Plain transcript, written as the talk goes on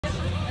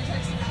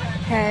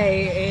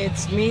Hey,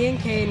 it's me and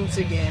Cadence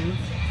again.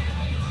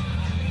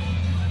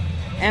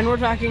 And we're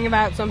talking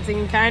about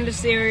something kind of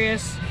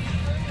serious,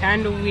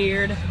 kind of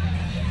weird.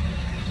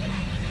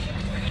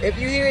 If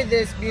you hear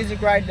this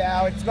music right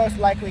now, it's most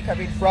likely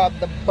coming from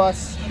the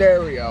bus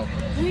stereo.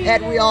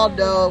 And we all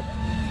know...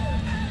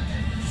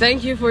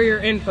 Thank you for your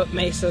input,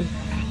 Mason.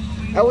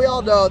 And we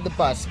all know the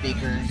bus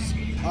speakers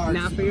are...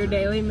 Now for your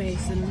Daily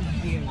Mason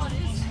views.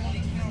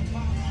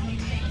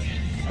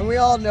 And we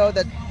all know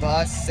that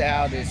bus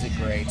sound isn't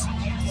great.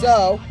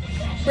 So,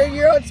 bring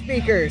your own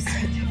speakers.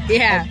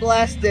 Yeah. And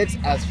blast it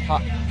as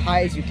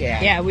high as you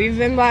can. Yeah, we've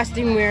been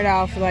blasting Weird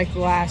Al for like the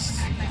last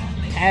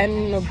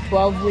 10 or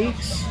 12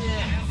 weeks.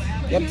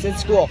 Yep,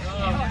 since school.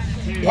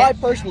 Yeah. I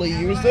personally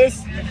use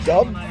this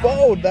dumb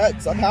phone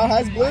that somehow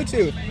has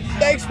Bluetooth.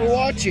 Thanks for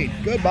watching.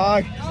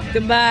 Goodbye.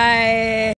 Goodbye.